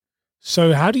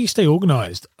So how do you stay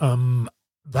organized?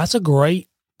 That's a great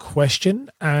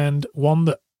question, and one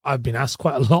that I've been asked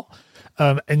quite a lot,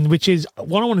 and which is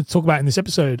what I want to talk about in this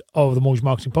episode of the Mortgage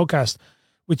Marketing Podcast,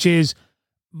 which is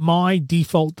my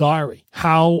default diary,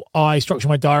 how I structure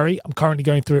my diary. I'm currently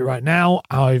going through it right now.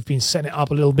 I've been setting it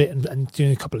up a little bit and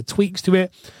doing a couple of tweaks to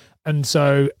it. And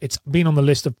so it's been on the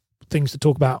list of things to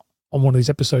talk about on one of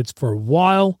these episodes for a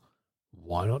while.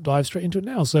 Why not dive straight into it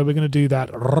now? So we're going to do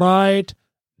that right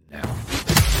now.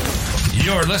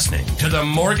 You're listening to the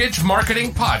Mortgage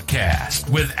Marketing Podcast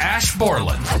with Ash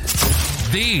Borland,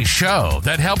 the show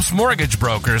that helps mortgage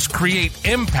brokers create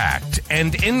impact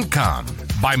and income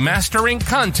by mastering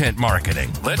content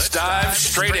marketing. Let's dive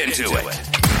straight into it.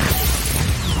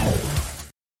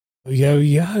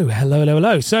 Yo,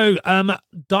 hello. So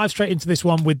dive straight into this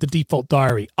one with the default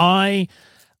diary.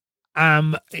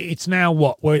 It's now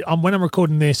when I'm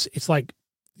recording this, it's like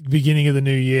beginning of the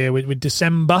new year with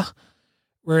December.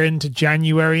 We're into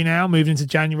January now, moving into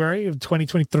January of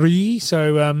 2023.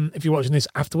 So if you're watching this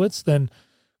afterwards, then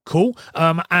cool.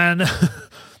 And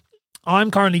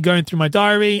I'm currently going through my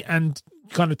diary and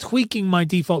kind of tweaking my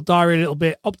default diary a little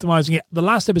bit, optimizing it. The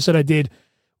last episode I did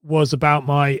was about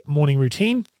my morning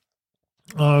routine,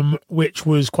 which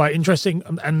was quite interesting.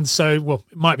 And so, well,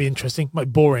 it might be interesting, might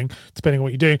be boring, depending on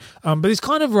what you do. But this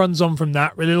kind of runs on from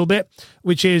that a little bit,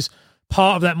 which is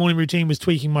part of that morning routine was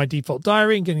tweaking my default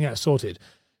diary and getting that sorted.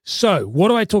 So what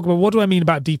do I talk about? What do I mean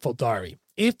about default diary?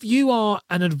 If you are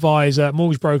an advisor,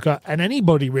 mortgage broker, and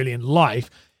anybody really in life,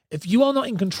 if you are not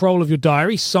in control of your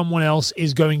diary, someone else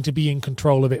is going to be in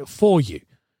control of it for you.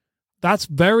 That's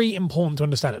very important to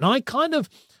understand. And I kind of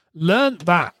learned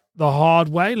that the hard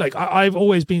way. Like I've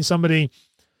always been somebody,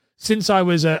 since I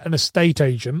was an estate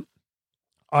agent,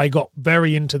 I got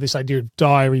very into this idea of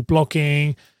diary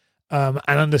blocking and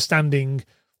understanding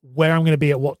where I'm going to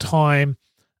be at what time.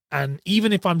 And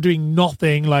even if I'm doing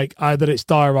nothing, like that it's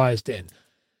diarized in.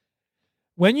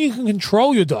 When you can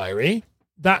control your diary,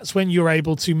 that's when you're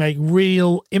able to make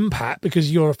real impact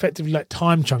because you're effectively like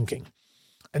time chunking.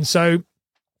 And so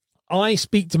I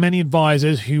speak to many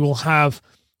advisors who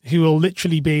will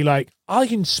literally be like, I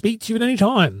can speak to you at any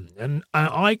time. And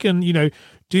I can,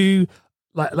 do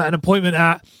like an appointment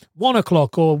at 1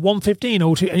 o'clock or 1:15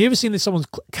 or 2. Have you ever seen this, someone's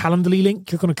Calendly link?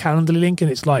 Click on a Calendly link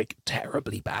and it's like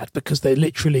terribly bad because they're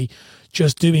literally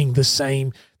just doing the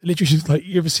same. Literally just like,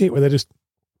 you ever see it where they're just,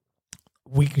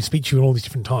 we can speak to you at all these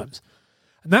different times.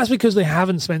 And that's because they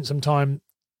haven't spent some time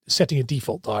setting a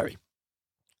default diary.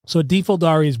 So a default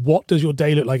diary is, what does your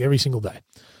day look like every single day?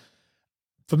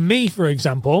 For me, for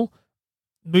example,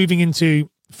 moving into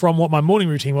from what my morning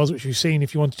routine was, which you've seen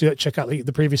if you want to do it, check out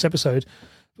the previous episode.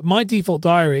 But my default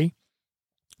diary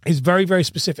is very, very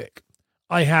specific.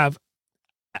 I have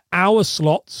hour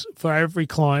slots for every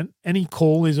client. Any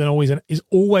call is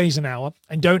always an hour.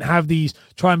 And don't have these,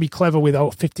 try and be clever with a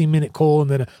 15-minute call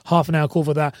and then a half an hour call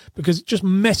for that, because it just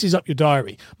messes up your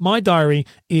diary. My diary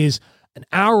is an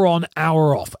hour on,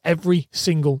 hour off every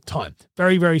single time.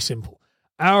 Very, very simple.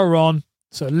 Hour on,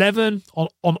 so 11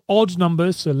 on odd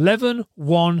numbers, so 11,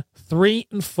 1, 3,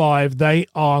 and 5, they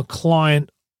are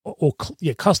client or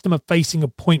customer-facing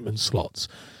appointment slots.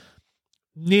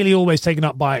 Nearly always taken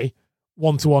up by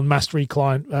one-to-one mastery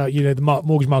client, the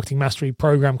Mortgage Marketing Mastery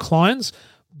Program clients,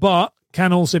 but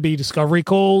can also be discovery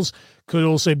calls, could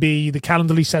also be the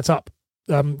Calendly setup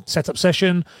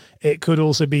session. It could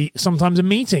also be sometimes a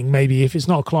meeting. Maybe if it's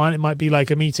not a client, it might be like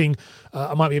a meeting.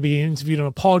 I might be being interviewed on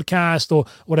a podcast or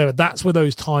whatever. That's where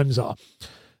those times are.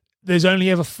 There's only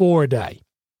ever 4 a day.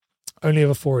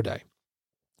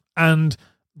 And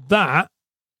that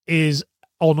is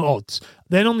on odds.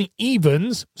 Then on the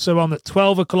evens, so on the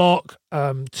 12 o'clock,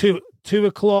 2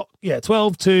 o'clock,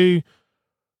 12 to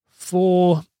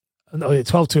 4,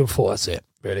 12 to 4, that's it.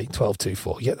 Really, 12 to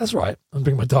 4. Yeah, that's right. I'm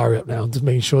bringing my diary up now. I'm just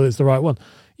making sure it's the right one.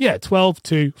 Yeah, 12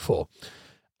 to 4.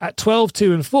 At 12,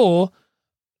 2, and 4,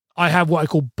 I have what I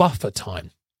call buffer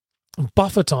time. And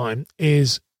buffer time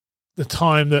is the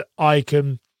time that I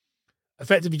can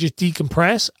effectively just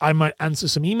decompress. I might answer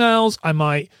some emails. I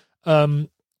might,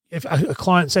 if a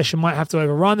client session might have to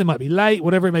overrun, they might be late,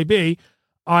 whatever it may be.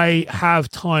 I have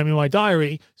time in my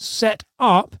diary set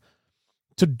up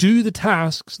to do the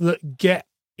tasks that get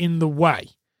in the way.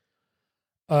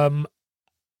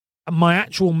 My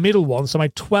actual middle one, so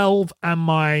my 12 and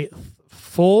my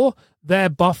 4, their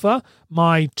buffer.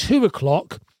 My 2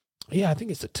 o'clock, I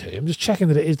think it's the 2. I'm just checking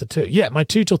that it is the 2. Yeah, my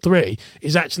 2 till 3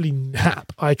 is actually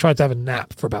nap. I tried to have a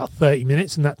nap for about 30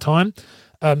 minutes in that time.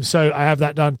 So I have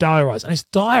that done diarized, and it's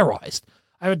diarized.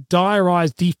 I have a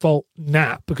diarized default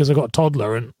nap because I've got a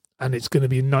toddler and it's going to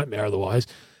be a nightmare otherwise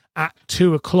at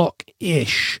 2 o'clock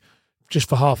ish just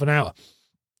for half an hour.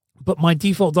 But my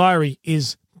default diary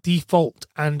is default,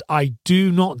 and I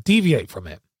do not deviate from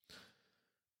it.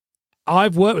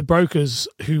 I've worked with brokers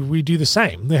who we do the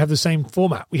same. They have the same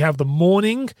format. We have the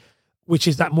morning, which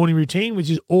is that morning routine, which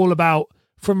is all about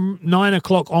from 9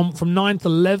 o'clock on, from 9 to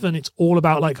 11, it's all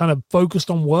about like kind of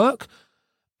focused on work.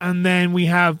 And then we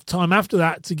have time after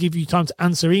that to give you time to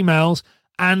answer emails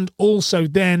and also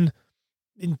then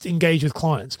engage with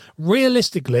clients.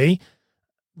 Realistically,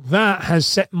 that has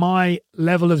set my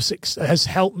level of success, has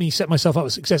helped me set myself up for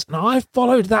success. And I've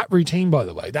followed that routine, by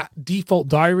the way, that default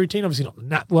diary routine, obviously not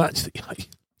nap. Well, actually,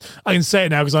 I can say it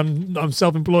now because I'm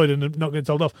self-employed and I'm not getting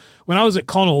told off. When I was at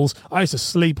Connell's, I used to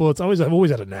sleep all the time. I've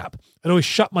always had a nap. I'd always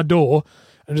shut my door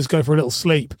and just go for a little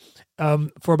sleep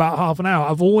for about half an hour.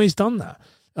 I've always done that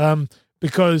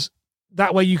because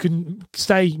that way you can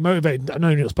stay motivated. I know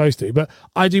you're not supposed to, but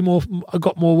I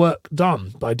got more work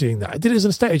done by doing that. I did it as an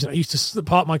estate agent. I used to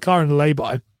park my car in the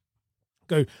lay-by,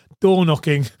 go door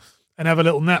knocking and have a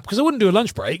little nap because I wouldn't do a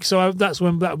lunch break. So that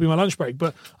would be my lunch break,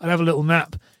 but I'd have a little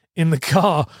nap in the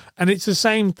car, and it's the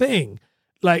same thing.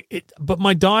 But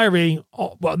my diary,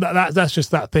 that's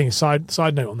just that thing.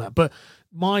 Side note on that. But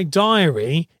my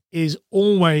diary is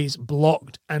always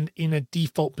blocked and in a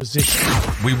default position.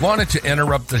 We wanted to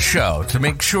interrupt the show to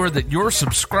make sure that you're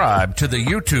subscribed to the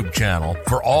YouTube channel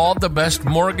for all the best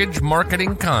mortgage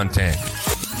marketing content.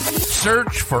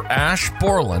 Search for Ash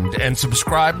Borland and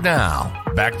subscribe now.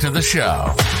 Back to the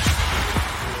show.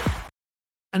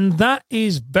 And that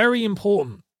is very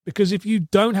important. Because if you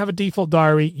don't have a default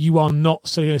diary, you are not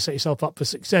going to set yourself up for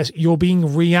success. You're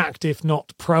being reactive,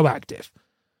 not proactive.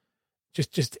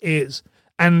 Just is.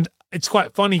 And it's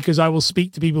quite funny because I will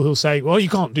speak to people who'll say, well, you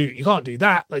can't do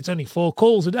that. Like, it's only 4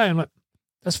 calls a day. I'm like,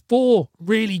 that's 4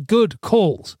 really good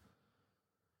calls.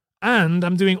 And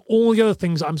I'm doing all the other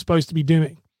things I'm supposed to be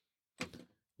doing.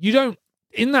 You don't,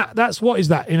 in that, that's what is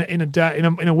that in a day,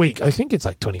 in a week? I think it's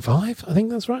like 25. I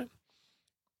think that's right.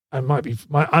 I'm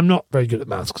not very good at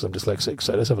maths because I'm dyslexic.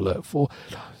 So let's have a look. 4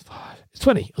 times 5. It's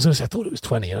 20. I was going to say I thought it was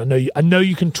 20, and I know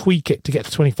you can tweak it to get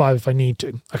to 25 if I need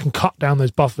to. I can cut down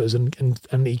those buffers and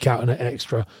eke out an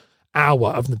extra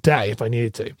hour of the day if I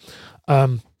needed to.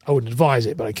 I wouldn't advise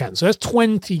it, but I can. So that's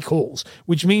 20 calls,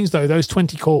 which means though those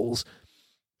 20 calls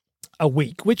a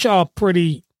week, which are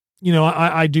pretty,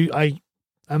 I'm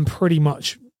pretty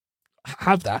much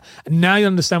have that. And now you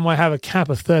understand why I have a cap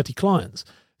of 30 clients.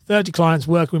 30 clients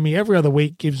working with me every other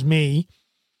week gives me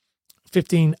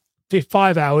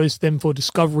 5 hours then for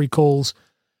discovery calls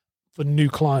for new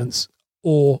clients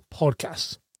or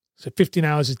podcasts. So 15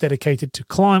 hours is dedicated to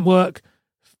client work,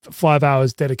 5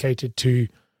 hours dedicated to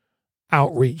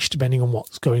outreach, depending on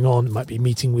what's going on. It might be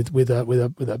meeting with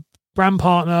a brand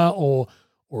partner or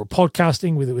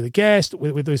podcasting with a guest,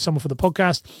 with someone for the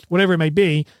podcast, whatever it may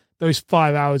be. Those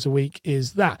 5 hours a week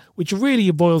is that, which really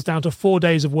boils down to 4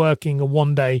 days of working and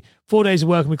 1 day, 4 days of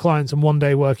working with clients and 1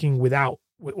 day working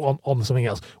on something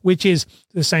else, which is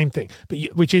the same thing, but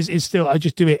which is still, I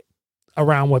just do it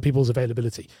around where people's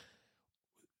availability.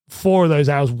 4 of those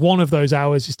hours, 1 of those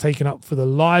hours is taken up for the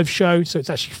live show. So it's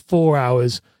actually 4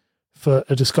 hours for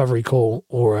a discovery call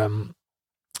or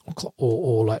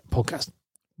like podcast,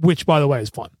 which by the way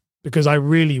is fine because I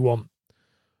really want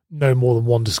no more than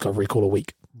 1 discovery call a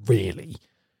week. Really,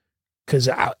 because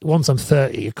once I'm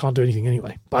 30, I can't do anything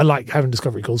anyway. But I like having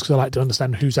discovery calls because I like to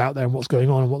understand who's out there and what's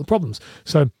going on and what the problems.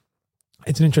 So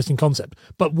it's an interesting concept.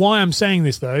 But why I'm saying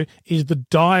this though is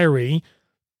the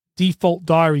default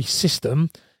diary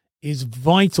system is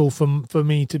vital for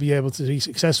me to be able to be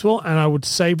successful. And I would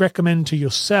say recommend to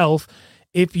yourself,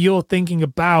 if you're thinking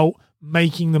about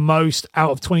making the most out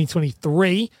of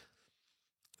 2023,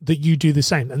 that you do the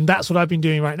same. And that's what I've been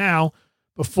doing right now.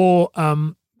 Before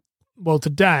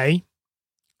today,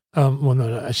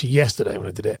 actually yesterday when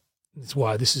I did it. That's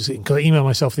why this is because I emailed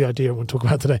myself the idea I want to talk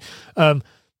about today.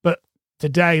 But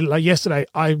today, like yesterday,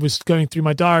 I was going through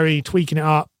my diary, tweaking it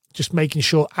up, just making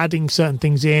sure, adding certain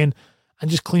things in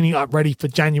and just cleaning it up, ready for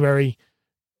January,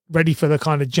 ready for the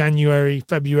kind of January,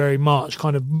 February, March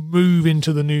kind of move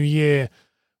into the new year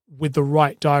with the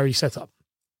right diary setup.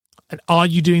 And are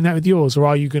you doing that with yours, or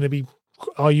are you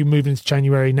moving into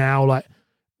January now, like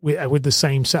with the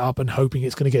same setup and hoping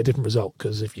it's going to get a different result?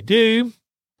 Because if you do,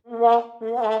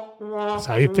 that's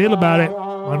how you feel about it.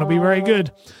 Might not be very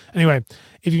good. Anyway,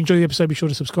 if you enjoyed the episode, be sure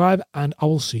to subscribe, and I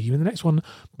will see you in the next one.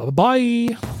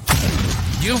 Bye-bye.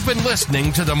 You've been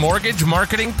listening to the Mortgage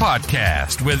Marketing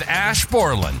Podcast with Ash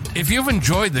Borland. If you've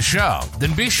enjoyed the show,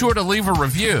 then be sure to leave a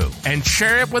review and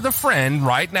share it with a friend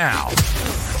right now.